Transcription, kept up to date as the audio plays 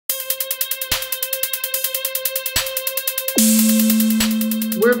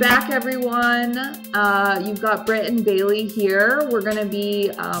We're back, everyone. You've got Britt and Bailey here. We're going to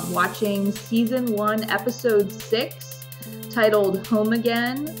be watching season 1, episode 6, titled Home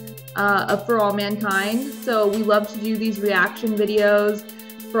Again, of For All Mankind. So we love to do these reaction videos.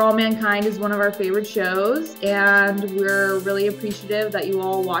 For All Mankind is one of our favorite shows, and we're really appreciative that you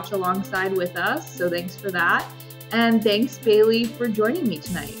all watch alongside with us. So thanks for that. And thanks, Bailey, for joining me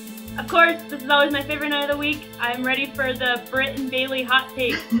tonight. Of course, this is always my favorite night of the week. I'm ready for the Britt and Bailey hot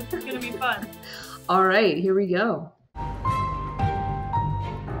take. This is going to be fun. All right, here we go.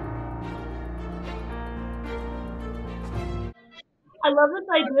 I love this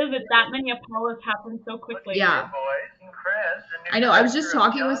idea that many Apollos happen so quickly. Yeah. I know, I was just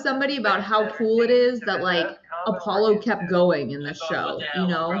talking with somebody about how cool it is that, like, Apollo kept going in the show, you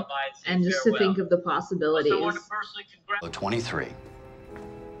know? And just to think of the possibilities. 23.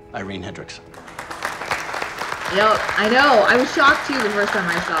 Irene Hendricks. Yep, I know. I was shocked too the first time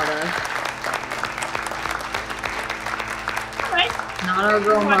I saw this. Right. Not our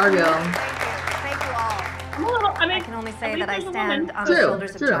girl Margot. Thank you all. I can only say that I stand on the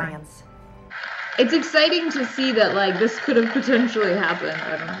shoulders of giants. It's exciting to see that, like, this could have potentially happened.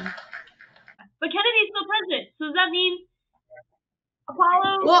 I don't know. But Kennedy's still president, so does that mean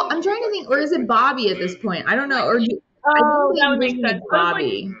Apollo? Well, I'm trying to think, or is it Bobby at this point? I don't know. Or that would make sense.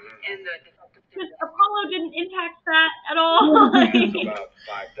 Bobby. Because Apollo didn't impact that at all. About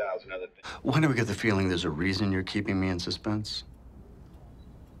 5,000 other things. Why do we get the feeling there's a reason you're keeping me in suspense?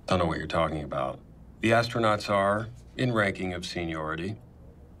 Don't know what you're talking about. The astronauts are, in ranking of seniority,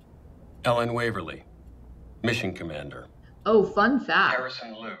 Ellen Waverly, mission commander. Oh, fun fact.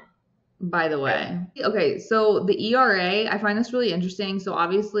 Harrison Liu. By the way. Okay, so the ERA, I find this really interesting. So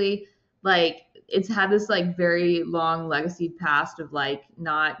obviously, like, it's had this, like, very long legacy past of, like,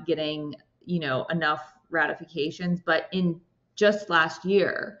 not getting, you know, enough ratifications. But in just last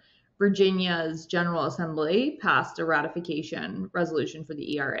year, Virginia's General Assembly passed a ratification resolution for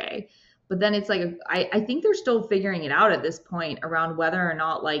the ERA. But then it's like, I think they're still figuring it out at this point around whether or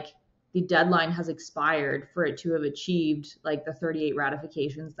not, like, the deadline has expired for it to have achieved, like, the 38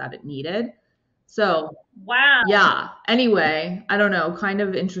 ratifications that it needed. So, wow. Yeah. Anyway, I don't know. Kind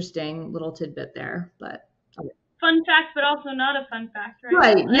of interesting little tidbit there, but. Fun fact, but also not a fun fact, right?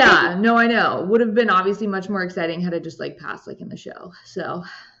 Right. Yeah. No, I know. Would have been obviously much more exciting had it just, like, passed, like, in the show. So.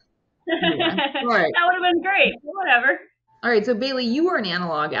 Yeah. All right. That would have been great. Whatever. All right. So, Bailey, you were an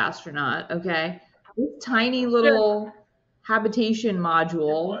analog astronaut. Okay. This tiny little habitation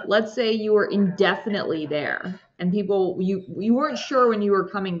module. Let's say you were indefinitely there. And people, you weren't sure when you were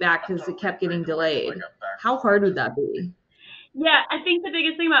coming back because it kept getting delayed. How hard would that be? Yeah, I think the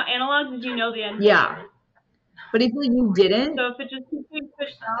biggest thing about analogs is you know the end. Yeah. But if, like, you didn't. So if it just keeps being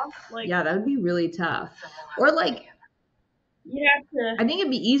pushed off, like. Yeah, that would be really tough. Or, like. You have to. I think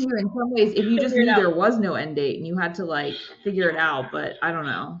it'd be easier in some ways if you just knew there was no end date and you had to, like, figure it out. But I don't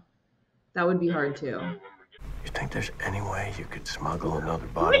know. That would be hard too. You think there's any way you could smuggle another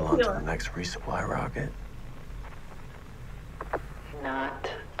bottle onto the next resupply rocket? Not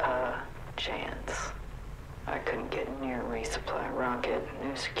a chance. I couldn't get near a resupply rocket.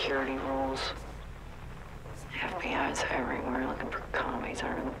 New security rules. FBI's everywhere looking for commies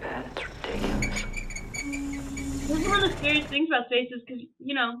under the bed. It's ridiculous. This is one of the scariest things about space is because,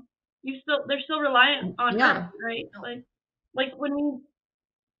 you know, they're still reliant on Earth, right? Like when we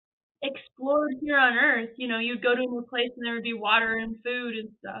explored here on Earth, you know, you'd go to a new place and there would be water and food and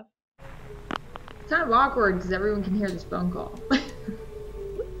stuff. It's kind of awkward because everyone can hear this phone call.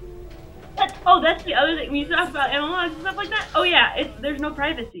 That's the other thing. When you talk about analogs and stuff like that, oh yeah, there's no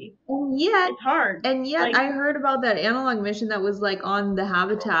privacy. And yet, it's hard. And yet, like, I heard about that analog mission that was, like, on the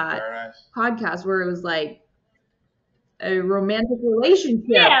Habitat podcast where it was like a romantic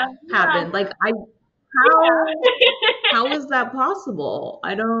relationship happened. Like, how is that possible?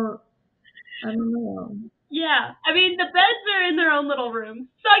 I don't know. Yeah, I mean, the beds are in their own little rooms,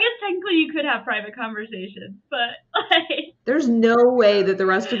 so I guess technically you could have private conversations, but, like. There's no way that the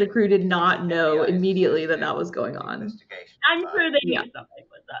rest of the crew did not know immediately that was going on. I'm sure they knew something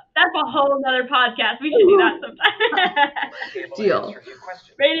was up. That's a whole other podcast. We should do that sometime. Deal.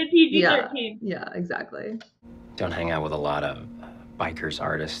 Rated PG-13. Yeah, exactly. Don't hang out with a lot of bikers,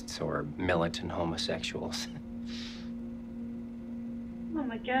 artists, or militant homosexuals. Oh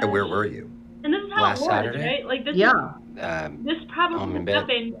my god. Where were you? And this is how Last it was, Saturday? right? Like this. Yeah. This probably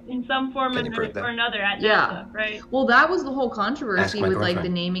happened in some form or another at NASA, right? Well, that was the whole controversy with, like, the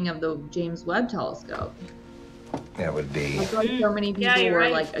naming of the James Webb Telescope. That would be. I feel like so many people were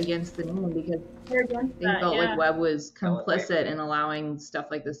like against the name because they felt like Webb was complicit in allowing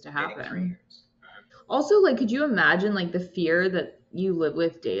stuff like this to happen. Also, like, could you imagine like the fear that you live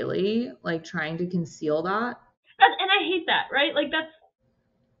with daily, like trying to conceal that? And I hate that, right? Like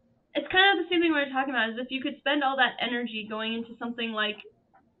it's kind of the same thing we were talking about, is if you could spend all that energy going into something like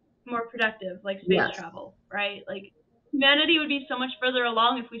more productive, like space travel, right? Like humanity would be so much further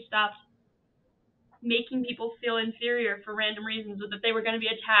along if we stopped making people feel inferior for random reasons, or that they were going to be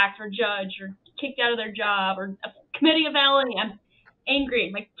attacked or judged or kicked out of their job or committing a felony. I'm angry.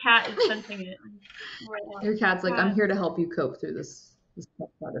 My cat is sensing it. Your cat's like, I'm here to help you cope through this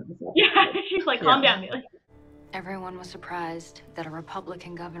part of this. Yeah, she's like, calm down, Bailey. Everyone was surprised that a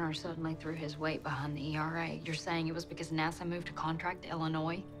Republican governor suddenly threw his weight behind the ERA. You're saying it was because NASA moved a contract to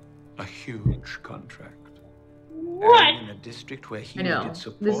Illinois? A huge contract. What? And in a district where he needed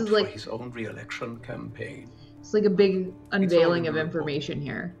support for his own re-election campaign. It's like a big unveiling of information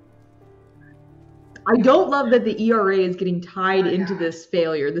here. I don't love that the ERA is getting tied into this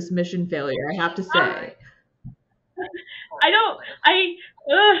failure, this mission failure, I have to say.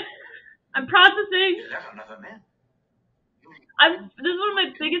 I'm processing. This is one of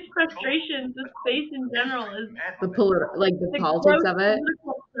my biggest frustrations with space in general, is the politics of it.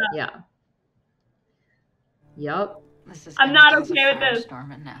 Yeah. Yep. I'm not okay with this.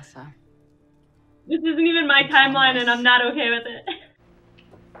 Storm at NASA. This isn't even my timeline, and I'm not okay with it.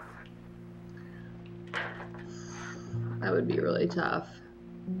 That would be really tough.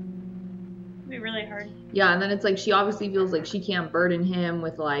 It'd be really hard. Yeah, and then it's like she obviously feels like she can't burden him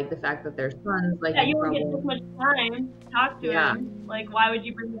with like the fact that their son's like. Yeah, you won't get this much time to talk to him. Like, why would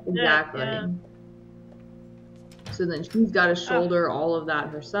you bring this exactly? Yeah. So then she's got to shoulder all of that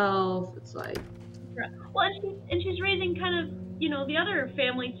herself. It's like. Well, and she's raising kind of, you know, the other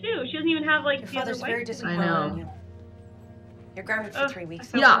family too. She doesn't even have like the other wife. I know. You're grounded for 3 weeks.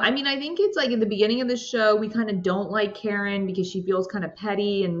 Yeah, I mean, I think it's like in the beginning of the show, we kind of don't like Karen because she feels kind of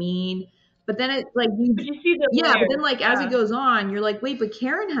petty and mean. But then it's like but you see the but then like as it goes on, you're like, wait, but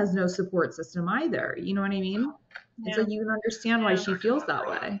Karen has no support system either. You know what I mean? It's like you can understand why she feels that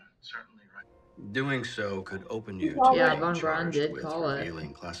way. Doing so could open you to Von Braun did call it.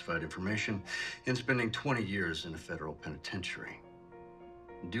 Revealing classified information and spending 20 years in a federal penitentiary.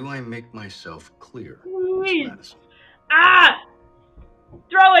 Do I make myself clear, Miss Madison?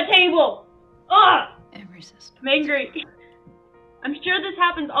 Throw a table! Every system. I'm angry. I'm sure this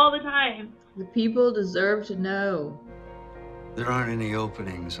happens all the time. The people deserve to know. There aren't any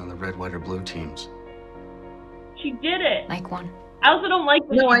openings on the red, white, or blue teams. She did it. Like one. I also don't like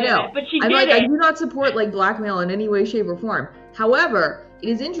that she did it, but she did it. I do not support like blackmail in any way, shape, or form. However, it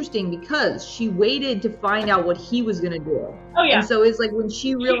is interesting because she waited to find out what he was going to do. Oh, yeah. And so it's like when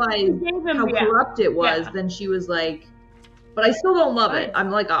she realized how corrupt it was, then she was like, but I still don't love it. I'm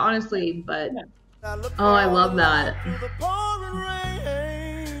like, honestly, but oh, I love that.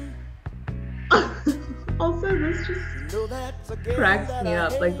 Also, this just cracks me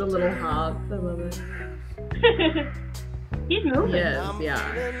up, like the little hops. I love it. He's moving. Yes,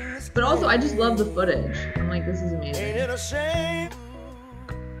 yeah. But also, I just love the footage. I'm like, this is amazing.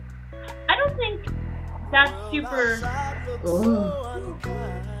 I don't think that's super. Oh.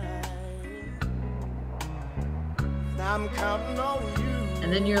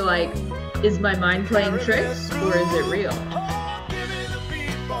 And then you're like, is my mind playing tricks or is it real?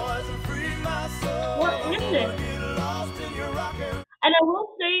 What is it? And I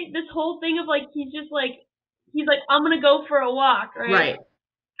will say, this whole thing of like, he's like, I'm gonna go for a walk, right? Right.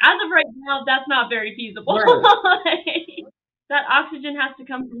 As of right now, that's not very feasible. Right. That oxygen has to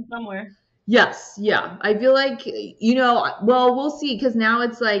come from somewhere. Yes, yeah. I feel like, you know, well, we'll see, because now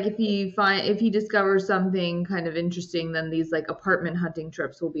it's like if he discovers something kind of interesting, then these like apartment hunting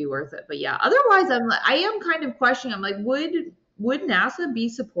trips will be worth it. But yeah, otherwise I am kind of questioning. I'm like, would NASA be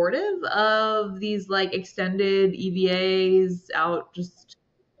supportive of these like extended EVAs out just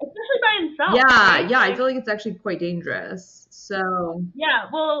especially by himself? Yeah, right? yeah, I feel like it's actually quite dangerous. So yeah,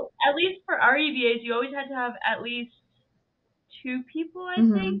 well, at least for our EVAs, you always had to have at least 2 people, I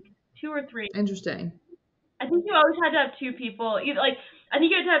think. 2 or 3. Interesting. I think you always had to have 2 people. I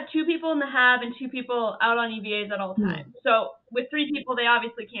think you had to have 2 people in the hab and 2 people out on EVAs at all times. So with 3 people, they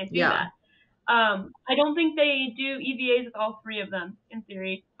obviously can't do that. I don't think they do EVAs with all 3 of them in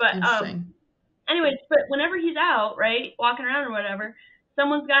theory. But anyways, but whenever he's out, right, walking around or whatever,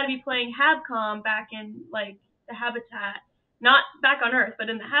 someone's got to be playing Habcom back in like the habitat, not back on Earth, but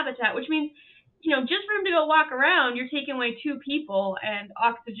in the habitat, which means, you know, just for him to go walk around, you're taking away 2 people and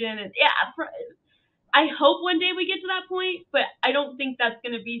oxygen. And I hope one day we get to that point, but I don't think that's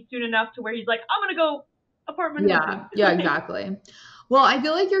going to be soon enough to where he's like, I'm going to go apartment hunting. Yeah, exactly. Well, I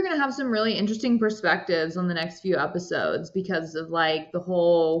feel like you're going to have some really interesting perspectives on the next few episodes because of like the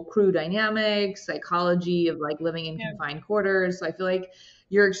whole crew dynamics, psychology of like living in confined quarters. So I feel like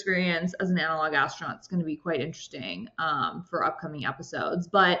your experience as an analog astronaut is going to be quite interesting for upcoming episodes.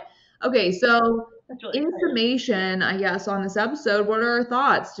 But okay, so in summation, I guess, on this episode, what are our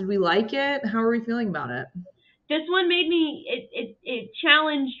thoughts? Did we like it? How are we feeling about it? This one made me, it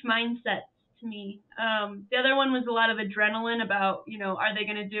challenged mindsets to me. The other one was a lot of adrenaline about, you know, are they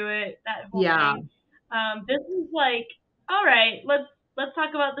going to do it? That whole thing. This is like, all right, let's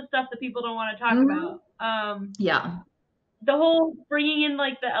talk about the stuff that people don't want to talk about. The whole bringing in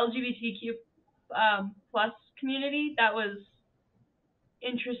like the LGBTQ plus community, that was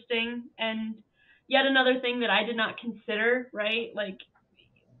interesting, and yet another thing that I did not consider, right? Like,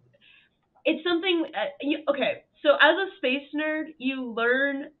 it's something, okay, so as a space nerd, you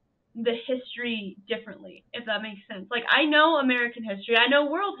learn the history differently, if that makes sense. Like, I know American history, I know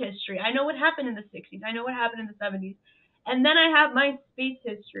world history, I know what happened in the 60s, I know what happened in the 70s, and then I have my space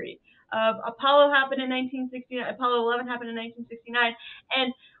history of Apollo happened in 1969, Apollo 11 happened in 1969,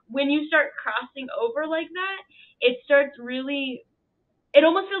 and when you start crossing over like that, it starts really, it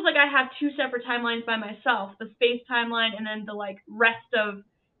almost feels like I have two separate timelines by myself, the space timeline and then the like rest of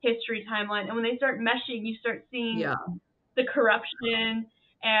history timeline. And when they start meshing, you start seeing the corruption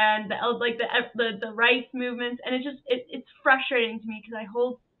and the rights movements, and it's frustrating to me because I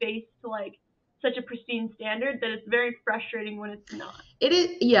hold space to like such a pristine standard that it's very frustrating when it's not. It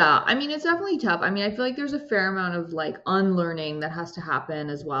is, yeah. I mean, it's definitely tough. I mean, I feel like there's a fair amount of like unlearning that has to happen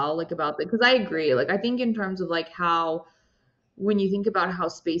as well, like about the, because I agree. Like, I think in terms of like how, when you think about how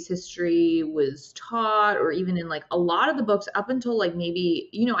space history was taught, or even in like a lot of the books up until like maybe,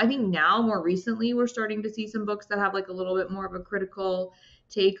 you know, I think now more recently we're starting to see some books that have like a little bit more of a critical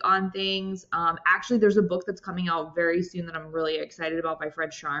take on things. Actually, there's a book that's coming out very soon that I'm really excited about by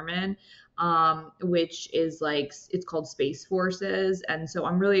Fred Sharman, which is like, it's called Space Forces. And so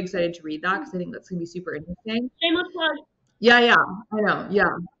I'm really excited to read that because I think that's going to be super interesting. Shameless plug. Yeah, I know.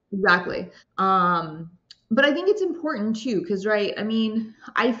 Yeah, exactly. But I think it's important too, because, right, I mean,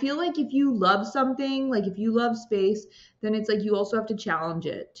 I feel like if you love something, like if you love space, then it's like you also have to challenge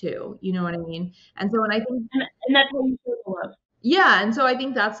it too. You know what I mean? And so, and I think, and that's how you show the love. Yeah, and so I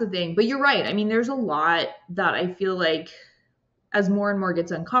think that's the thing. But you're right. I mean, there's a lot that I feel like as more and more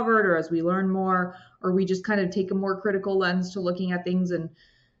gets uncovered, or as we learn more, or we just kind of take a more critical lens to looking at things, and,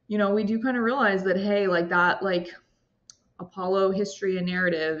 you know, we do kind of realize that, hey, like that, like Apollo history and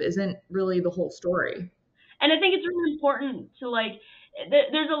narrative isn't really the whole story. And I think it's really important to like,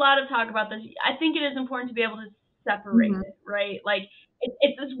 there's a lot of talk about this. I think it is important to be able to separate it, right? Like,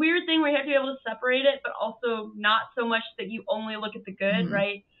 it's this weird thing where you have to be able to separate it, but also not so much that you only look at the good,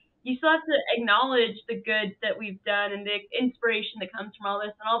 right? You still have to acknowledge the good that we've done and the inspiration that comes from all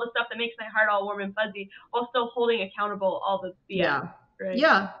this and all the stuff that makes my heart all warm and fuzzy, while still holding accountable all the BS, right?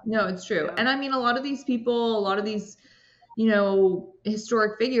 Yeah, no, it's true. And I mean, a lot of these people, a lot of these, you know,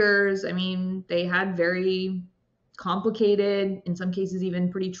 historic figures, I mean, they had very complicated, in some cases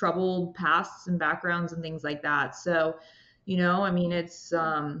even pretty troubled pasts and backgrounds and things like that. So, you know, I mean, it's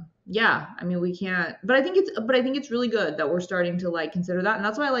yeah, I mean, we can't, but I think it's really good that we're starting to like consider that. And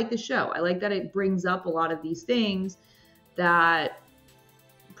that's why I like this show. I like that it brings up a lot of these things that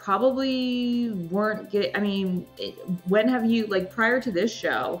probably weren't I mean, when have you, like, prior to this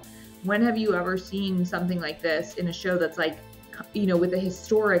show, when have you ever seen something like this in a show that's like, you know, with a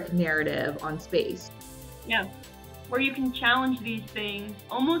historic narrative on space? Yeah, where you can challenge these things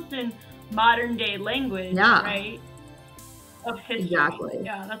almost in modern day language, right? Of history. Exactly.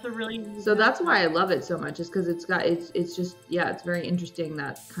 Yeah, that's a really so that's why I love it so much, is because it's just, yeah, it's very interesting,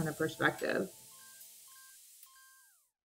 that kind of perspective.